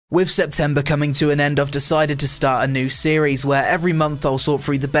With September coming to an end, I've decided to start a new series where every month I'll sort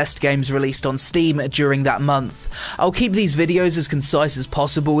through the best games released on Steam during that month. I'll keep these videos as concise as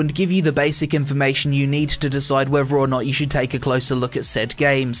possible and give you the basic information you need to decide whether or not you should take a closer look at said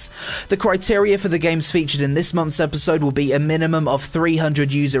games. The criteria for the games featured in this month's episode will be a minimum of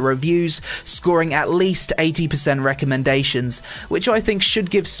 300 user reviews, scoring at least 80% recommendations, which I think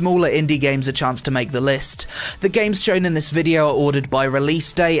should give smaller indie games a chance to make the list. The games shown in this video are ordered by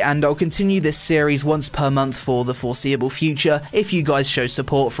release day, and I'll continue this series once per month for the foreseeable future if you guys show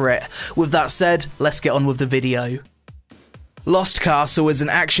support for it. With that said, let's get on with the video. Lost Castle is an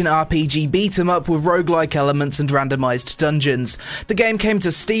action RPG beat-em-up with roguelike elements and randomized dungeons. The game came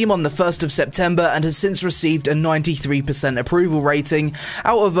to Steam on the 1st of September and has since received a 93% approval rating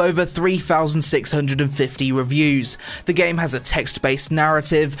out of over 3,650 reviews. The game has a text-based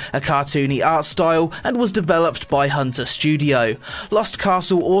narrative, a cartoony art style, and was developed by Hunter Studio. Lost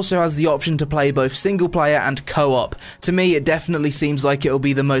Castle also has the option to play both single-player and co-op. To me, it definitely seems like it'll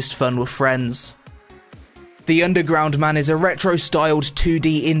be the most fun with friends. The Underground Man is a retro-styled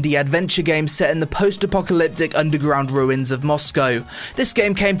 2D indie adventure game set in the post-apocalyptic underground ruins of Moscow. This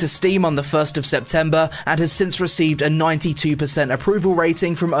game came to Steam on the 1st of September and has since received a 92% approval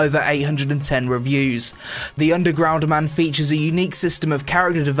rating from over 810 reviews. The Underground Man features a unique system of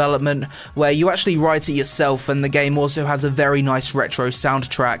character development where you actually write it yourself, and the game also has a very nice retro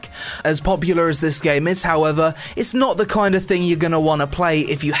soundtrack. As popular as this game is, however, it's not the kind of thing you're going to want to play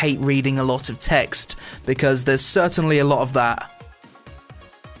if you hate reading a lot of text, because there's certainly a lot of that.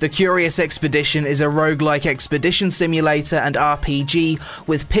 The Curious Expedition is a roguelike expedition simulator and RPG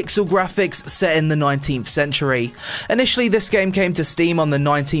with pixel graphics set in the 19th century. Initially, this game came to Steam on the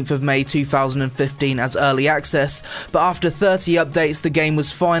 19th of May 2015 as early access, but after 30 updates, the game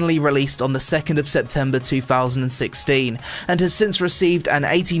was finally released on the 2nd of September 2016 and has since received an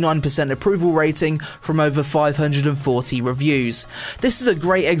 89% approval rating from over 540 reviews. This is a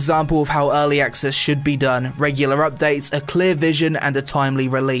great example of how early access should be done: regular updates, a clear vision, and a timely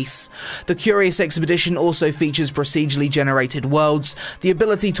release. The Curious Expedition also features procedurally generated worlds, the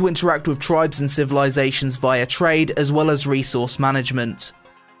ability to interact with tribes and civilizations via trade, as well as resource management.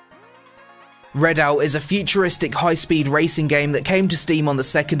 Redout is a futuristic high-speed racing game that came to Steam on the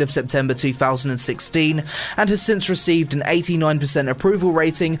 2nd of September 2016 and has since received an 89% approval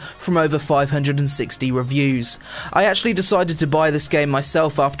rating from over 560 reviews. I actually decided to buy this game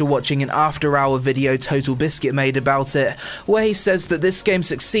myself after watching an after-hour video Total Biscuit made about it, where he says that this game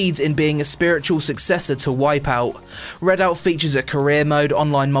succeeds in being a spiritual successor to Wipeout. Redout features a career mode,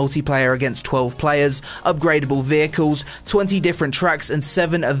 online multiplayer against 12 players, upgradable vehicles, 20 different tracks and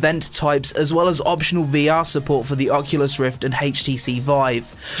 7 event types, as well as optional VR support for the Oculus Rift and HTC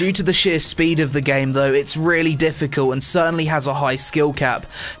Vive. Due to the sheer speed of the game though, it's really difficult and certainly has a high skill cap.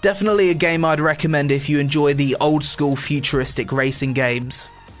 Definitely a game I'd recommend if you enjoy the old school futuristic racing games.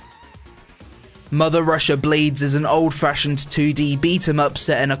 Mother Russia Bleeds is an old-fashioned 2D beat-em-up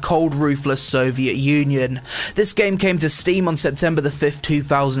set in a cold, ruthless Soviet Union. This game came to Steam on September the 5th,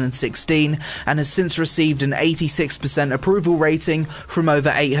 2016 and has since received an 86% approval rating from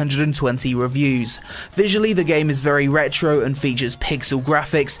over 820 reviews. Visually, the game is very retro and features pixel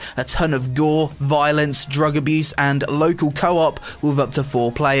graphics, a ton of gore, violence, drug abuse, and local co-op with up to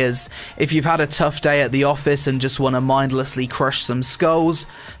 4 players. If you've had a tough day at the office and just want to mindlessly crush some skulls,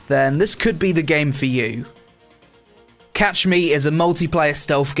 then this could be the game for you. Catch Me is a multiplayer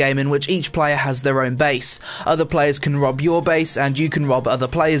stealth game in which each player has their own base. Other players can rob your base, and you can rob other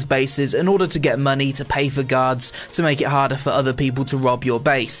players' bases in order to get money to pay for guards to make it harder for other people to rob your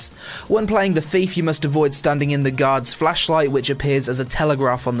base. When playing the thief, you must avoid standing in the guard's flashlight, which appears as a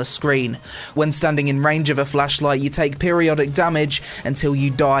telegraph on the screen. When standing in range of a flashlight, you take periodic damage until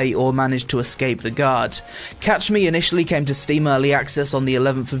you die or manage to escape the guard. Catch Me initially came to Steam Early Access on the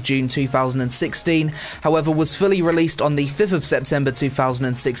 11th of June 2016, however was fully released on the 5th of September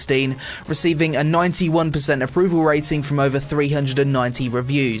 2016, receiving a 91% approval rating from over 390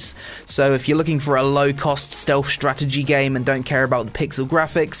 reviews. So if you're looking for a low-cost stealth strategy game and don't care about the pixel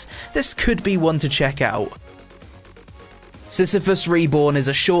graphics, this could be one to check out. Sisyphus Reborn is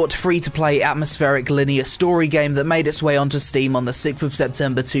a short, free-to-play atmospheric linear story game that made its way onto Steam on the 6th of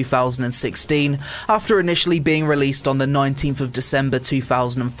September 2016, after initially being released on the 19th of December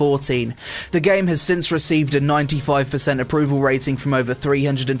 2014. The game has since received a 95% approval rating from over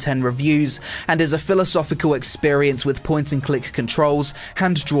 310 reviews, and is a philosophical experience with point-and-click controls,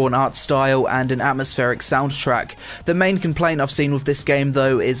 hand-drawn art style, and an atmospheric soundtrack. The main complaint I've seen with this game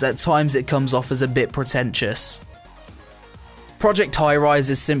though is at times it comes off as a bit pretentious. Project High-Rise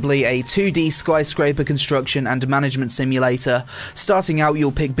is simply a 2D skyscraper construction and management simulator. Starting out,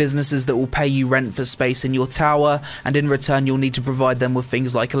 you'll pick businesses that will pay you rent for space in your tower, and in return you'll need to provide them with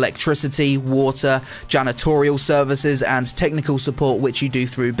things like electricity, water, janitorial services, and technical support, which you do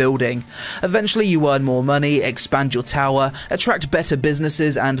through building. Eventually you earn more money, expand your tower, attract better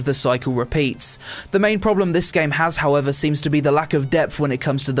businesses, and the cycle repeats. The main problem this game has, however, seems to be the lack of depth when it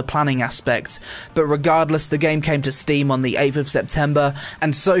comes to the planning aspect. But regardless, the game came to Steam on the 8th of September,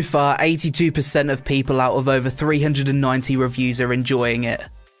 and so far 82% of people out of over 390 reviews are enjoying it.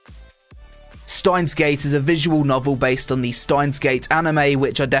 Steins Gate is a visual novel based on the Steins Gate anime,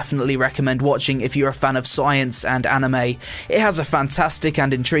 which I definitely recommend watching if you're a fan of science and anime. It has a fantastic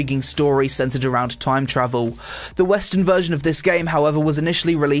and intriguing story centered around time travel. The Western version of this game, however, was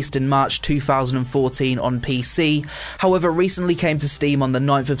initially released in March 2014 on PC, however recently came to Steam on the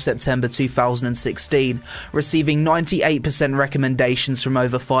 9th of September 2016, receiving 98% recommendations from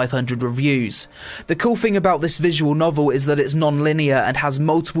over 500 reviews. The cool thing about this visual novel is that it's non-linear and has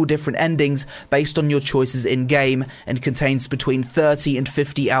multiple different endings based on your choices in-game, and contains between 30 and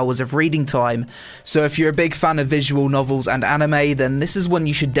 50 hours of reading time. So if you're a big fan of visual novels and anime, then this is one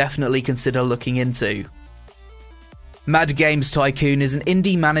you should definitely consider looking into. Mad Games Tycoon is an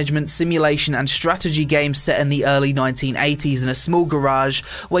indie management, simulation and strategy game set in the early 1980s in a small garage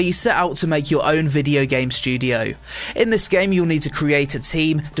where you set out to make your own video game studio. In this game you'll need to create a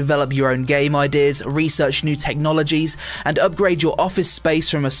team, develop your own game ideas, research new technologies, and upgrade your office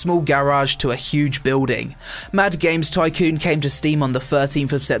space from a small garage to a huge building. Mad Games Tycoon came to Steam on the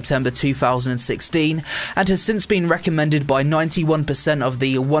 13th of September 2016 and has since been recommended by 91% of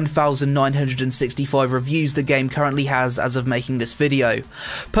the 1,965 reviews the game currently has as of making this video.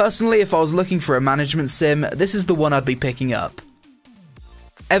 Personally, if I was looking for a management sim, this is the one I'd be picking up.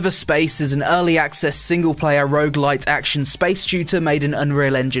 Everspace is an early access single-player roguelite action space shooter made in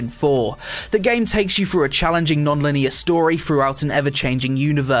Unreal Engine 4. The game takes you through a challenging non-linear story throughout an ever-changing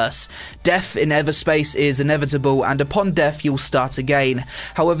universe. Death in Everspace is inevitable, and upon death you'll start again.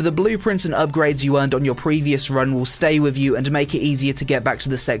 However, the blueprints and upgrades you earned on your previous run will stay with you and make it easier to get back to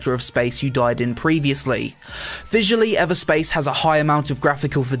the sector of space you died in previously. Visually, Everspace has a high amount of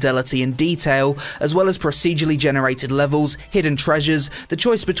graphical fidelity and detail, as well as procedurally generated levels, hidden treasures, the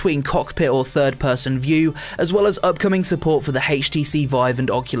choice between cockpit or third-person view, as well as upcoming support for the HTC Vive and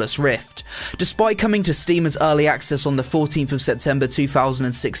Oculus Rift. Despite coming to Steam as early access on the 14th of September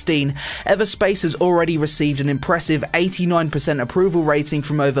 2016, Everspace has already received an impressive 89% approval rating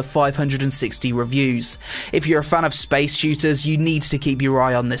from over 560 reviews. If you're a fan of space shooters, you need to keep your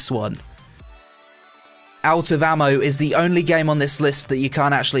eye on this one. Out of Ammo is the only game on this list that you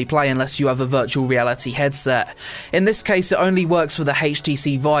can't actually play unless you have a virtual reality headset. In this case, it only works for the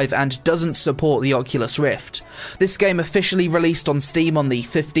HTC Vive and doesn't support the Oculus Rift. This game officially released on Steam on the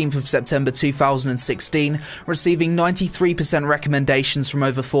 15th of September 2016, receiving 93% recommendations from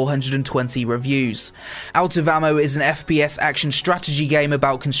over 420 reviews. Out of Ammo is an FPS action strategy game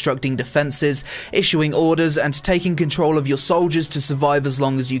about constructing defenses, issuing orders, and taking control of your soldiers to survive as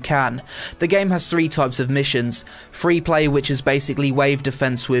long as you can. The game has three types of missions: free play, which is basically wave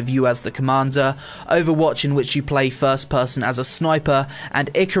defense with you as the commander, Overwatch, in which you play first person as a sniper, and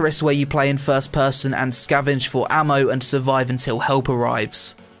Icarus, where you play in first person and scavenge for ammo and survive until help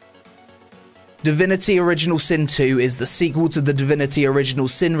arrives. Divinity Original Sin 2 is the sequel to the Divinity Original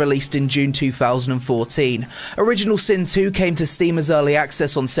Sin released in June 2014. Original Sin 2 came to Steam as early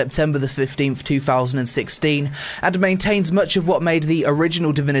access on September the 15th, 2016, and maintains much of what made the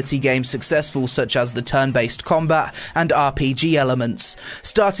original Divinity game successful, such as the turn-based combat and RPG elements.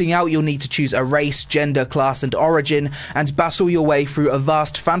 Starting out, you'll need to choose a race, gender, class, and origin, and battle your way through a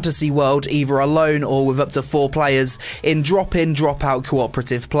vast fantasy world either alone or with up to 4 players in drop-in, drop-out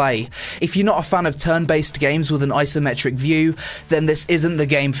cooperative play. If you're not a fan of turn-based games with an isometric view, then this isn't the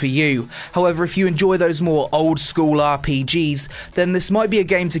game for you. However, if you enjoy those more old-school RPGs, then this might be a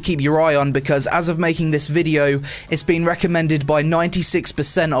game to keep your eye on, because as of making this video, it's been recommended by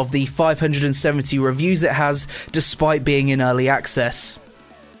 96% of the 570 reviews it has, despite being in early access.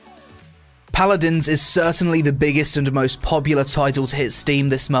 Paladins is certainly the biggest and most popular title to hit Steam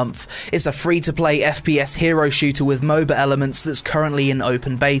this month. It's a free-to-play FPS hero shooter with MOBA elements that's currently in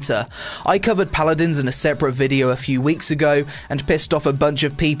open beta. I covered Paladins in a separate video a few weeks ago and pissed off a bunch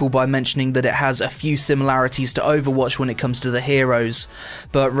of people by mentioning that it has a few similarities to Overwatch when it comes to the heroes.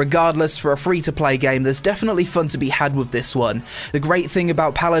 But regardless, for a free-to-play game, there's definitely fun to be had with this one. The great thing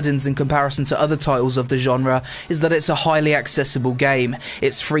about Paladins in comparison to other titles of the genre is that it's a highly accessible game.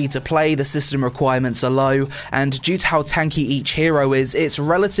 It's free to play, the system system requirements are low, and due to how tanky each hero is, it's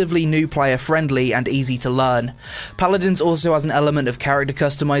relatively new player friendly and easy to learn. Paladins also has an element of character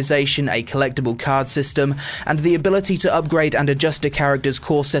customization, a collectible card system, and the ability to upgrade and adjust a character's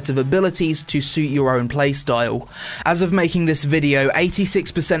core set of abilities to suit your own playstyle. As of making this video,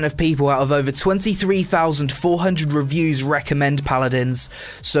 86% of people out of over 23,400 reviews recommend Paladins,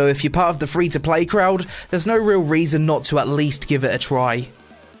 so if you're part of the free-to-play crowd, there's no real reason not to at least give it a try.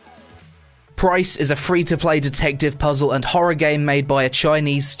 Price is a free-to-play detective puzzle and horror game made by a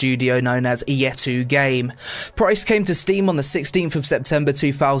Chinese studio known as Yetu Game. Price came to Steam on the 16th of September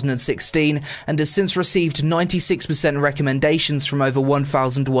 2016 and has since received 96% recommendations from over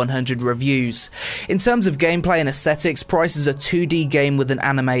 1,100 reviews. In terms of gameplay and aesthetics, Price is a 2D game with an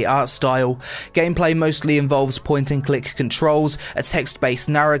anime art style. Gameplay mostly involves point-and-click controls, a text-based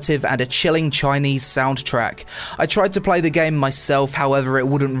narrative, and a chilling Chinese soundtrack. I tried to play the game myself, however it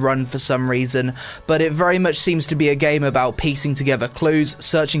wouldn't run for some reason, but it very much seems to be a game about piecing together clues,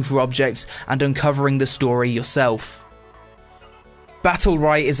 searching for objects, and uncovering the story yourself.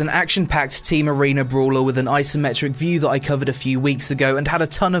 Battlerite is an action-packed team arena brawler with an isometric view that I covered a few weeks ago and had a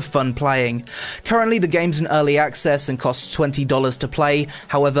ton of fun playing. Currently the game's in early access and costs $20 to play,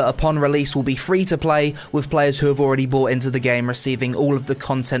 however upon release will be free to play, with players who have already bought into the game receiving all of the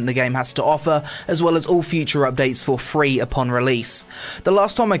content the game has to offer, as well as all future updates for free upon release. The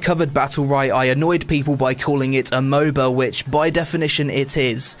last time I covered Battlerite I annoyed people by calling it a MOBA, which by definition it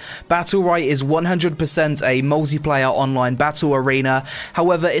is. Battlerite is 100% a multiplayer online battle arena.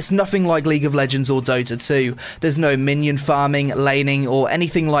 However, it's nothing like League of Legends or Dota 2. There's no minion farming, laning, or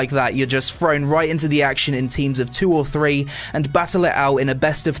anything like that. You're just thrown right into the action in teams of 2 or 3 and battle it out in a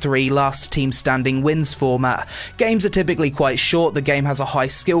best of 3 last team standing wins format. Games are typically quite short, the game has a high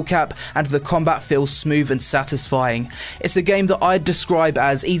skill cap, and the combat feels smooth and satisfying. It's a game that I'd describe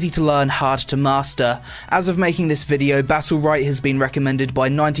as easy to learn, hard to master. As of making this video, Battlerite has been recommended by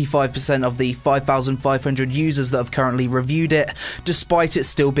 95% of the 5,500 users that have currently reviewed it, despite it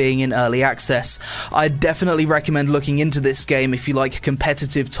still being in early access. I'd definitely recommend looking into this game if you like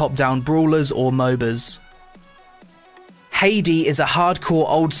competitive top-down brawlers or MOBAs. Hades is a hardcore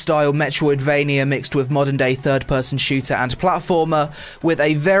old-style Metroidvania mixed with modern-day third-person shooter and platformer, with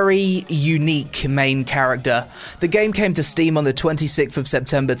a very unique main character. The game came to Steam on the 26th of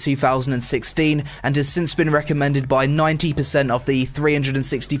September 2016 and has since been recommended by 90% of the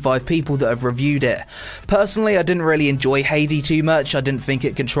 365 people that have reviewed it. Personally, I didn't really enjoy Hades too much. I didn't think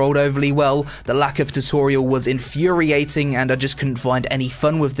it controlled overly well, the lack of tutorial was infuriating, and I just couldn't find any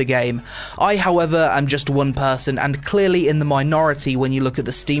fun with the game. I, however, am just one person, and clearly in the minority when you look at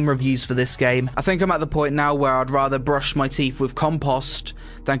the Steam reviews for this game. I think I'm at the point now where I'd rather brush my teeth with compost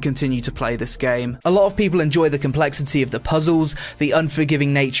than continue to play this game. A lot of people enjoy the complexity of the puzzles, the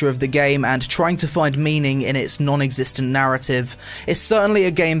unforgiving nature of the game, and trying to find meaning in its non-existent narrative. It's certainly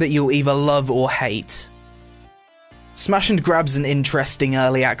a game that you'll either love or hate. Smash and Grab's an interesting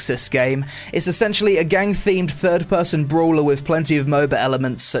early access game. It's essentially a gang-themed third-person brawler with plenty of MOBA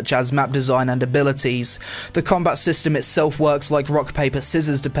elements such as map design and abilities. The combat system itself works like rock, paper,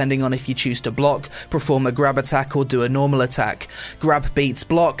 scissors depending on if you choose to block, perform a grab attack or do a normal attack. Grab beats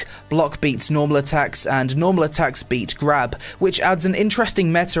block, block beats normal attacks, and normal attacks beat grab, which adds an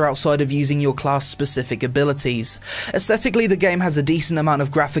interesting meta outside of using your class-specific abilities. Aesthetically, the game has a decent amount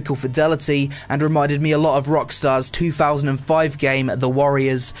of graphical fidelity and reminded me a lot of Rockstar's 2005 game The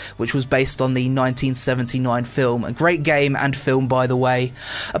Warriors, which was based on the 1979 film. A great game and film, by the way.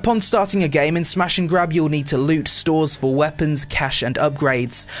 Upon starting a game in Smash and Grab, you'll need to loot stores for weapons, cash and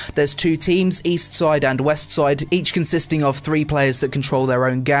upgrades. There's 2 teams, East Side and West Side, each consisting of 3 players that control their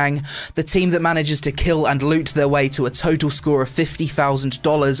own gang. The team that manages to kill and loot their way to a total score of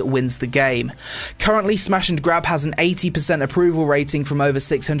 $50,000 wins the game. Currently, Smash and Grab has an 80% approval rating from over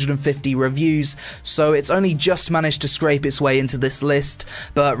 650 reviews, so it's only just managed to scrape its way into this list,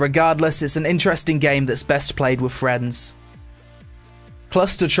 but regardless, it's an interesting game that's best played with friends.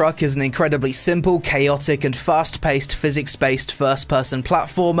 Cluster Truck is an incredibly simple, chaotic, and fast-paced physics-based first-person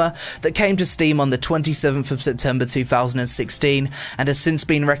platformer that came to Steam on the 27th of September 2016 and has since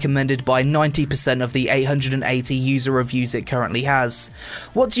been recommended by 90% of the 880 user reviews it currently has.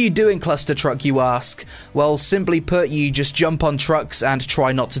 What do you do in Cluster Truck, you ask? Well, simply put, you just jump on trucks and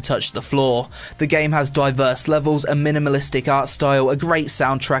try not to touch the floor. The game has diverse levels, a minimalistic art style, a great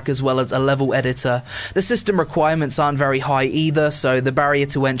soundtrack, as well as a level editor. The system requirements aren't very high either, so the barrier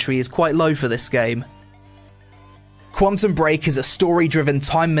to entry is quite low for this game. Quantum Break is a story-driven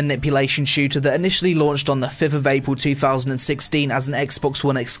time manipulation shooter that initially launched on the 5th of April 2016 as an Xbox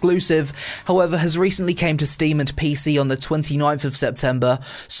One exclusive, however has recently came to Steam and PC on the 29th of September,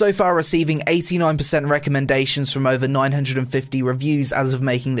 so far receiving 89% recommendations from over 950 reviews as of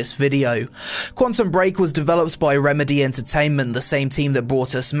making this video. Quantum Break was developed by Remedy Entertainment, the same team that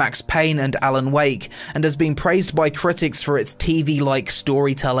brought us Max Payne and Alan Wake, and has been praised by critics for its TV-like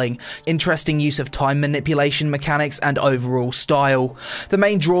storytelling, interesting use of time manipulation mechanics, and overall style. The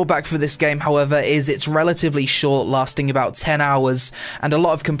main drawback for this game, however, is it's relatively short, lasting about 10 hours, and a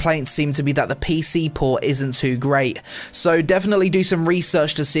lot of complaints seem to be that the PC port isn't too great. So definitely do some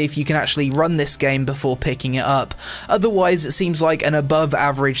research to see if you can actually run this game before picking it up. Otherwise, it seems like an above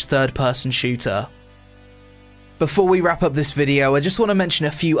average third-person shooter. Before we wrap up this video, I just want to mention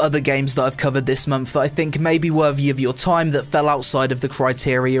a few other games that I've covered this month that I think may be worthy of your time that fell outside of the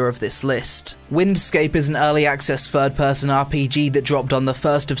criteria of this list. Windscape is an early access third-person RPG that dropped on the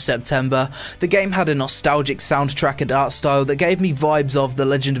 1st of September. The game had a nostalgic soundtrack and art style that gave me vibes of The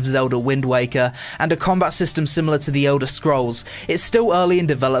Legend of Zelda Wind Waker, and a combat system similar to The Elder Scrolls. It's still early in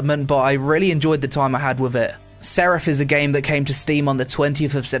development, but I really enjoyed the time I had with it. Seraph is a game that came to Steam on the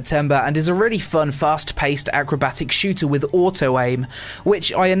 20th of September and is a really fun, fast-paced acrobatic shooter with auto-aim,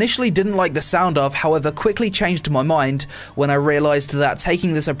 which I initially didn't like the sound of, however quickly changed my mind when I realised that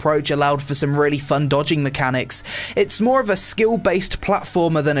taking this approach allowed for some really fun dodging mechanics. It's more of a skill-based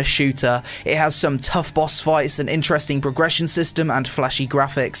platformer than a shooter. It has some tough boss fights, an interesting progression system, and flashy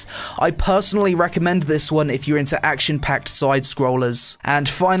graphics. I personally recommend this one if you're into action-packed side-scrollers. And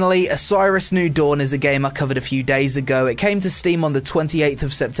finally, Osiris New Dawn is a game I covered a few days ago. It came to Steam on the 28th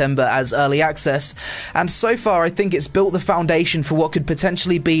of September as early access, and so far I think it's built the foundation for what could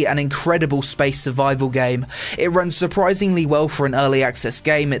potentially be an incredible space survival game. It runs surprisingly well for an early access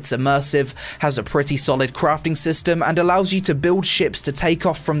game, it's immersive, has a pretty solid crafting system, and allows you to build ships to take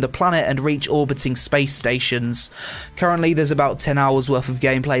off from the planet and reach orbiting space stations. Currently there's about 10 hours worth of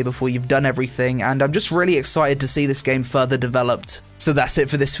gameplay before you've done everything, and I'm just really excited to see this game further developed. So that's it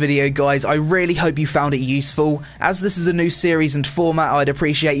for this video, guys. I really hope you found it useful. As this is a new series and format, I'd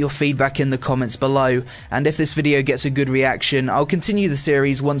appreciate your feedback in the comments below, and if this video gets a good reaction, I'll continue the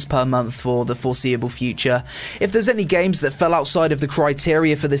series once per month for the foreseeable future. If there's any games that fell outside of the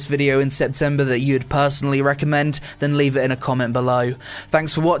criteria for this video in September that you'd personally recommend, then leave it in a comment below.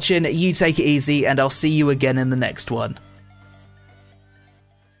 Thanks for watching, you take it easy, and I'll see you again in the next one.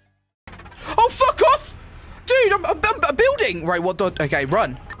 Oh, fuck off! Dude, I'm building! Right, what the... Okay,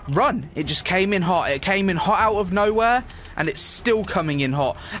 run. Run. It just came in hot. It came in hot out of nowhere, and it's still coming in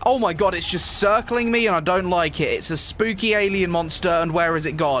hot. Oh my god, it's just circling me, and I don't like it. It's a spooky alien monster, and where has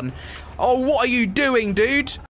it gone? Oh, what are you doing, dude?